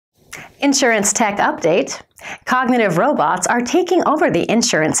Insurance tech update. Cognitive robots are taking over the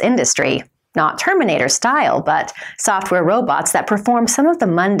insurance industry. Not Terminator style, but software robots that perform some of the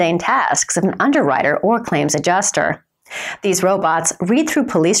mundane tasks of an underwriter or claims adjuster. These robots read through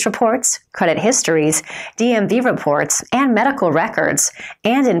police reports, credit histories, DMV reports, and medical records,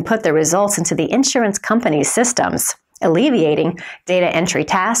 and input the results into the insurance company's systems, alleviating data entry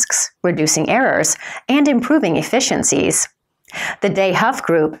tasks, reducing errors, and improving efficiencies. The Dayhuff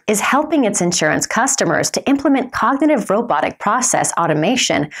Group is helping its insurance customers to implement cognitive robotic process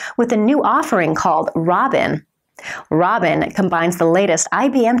automation with a new offering called Robin. Robin combines the latest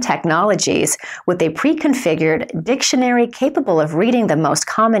IBM technologies with a pre-configured dictionary capable of reading the most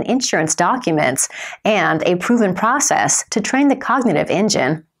common insurance documents and a proven process to train the cognitive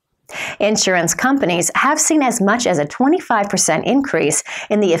engine. Insurance companies have seen as much as a 25% increase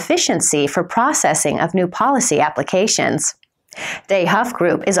in the efficiency for processing of new policy applications. Dayhuff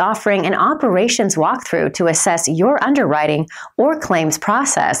Group is offering an operations walkthrough to assess your underwriting or claims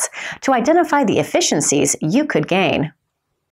process to identify the efficiencies you could gain.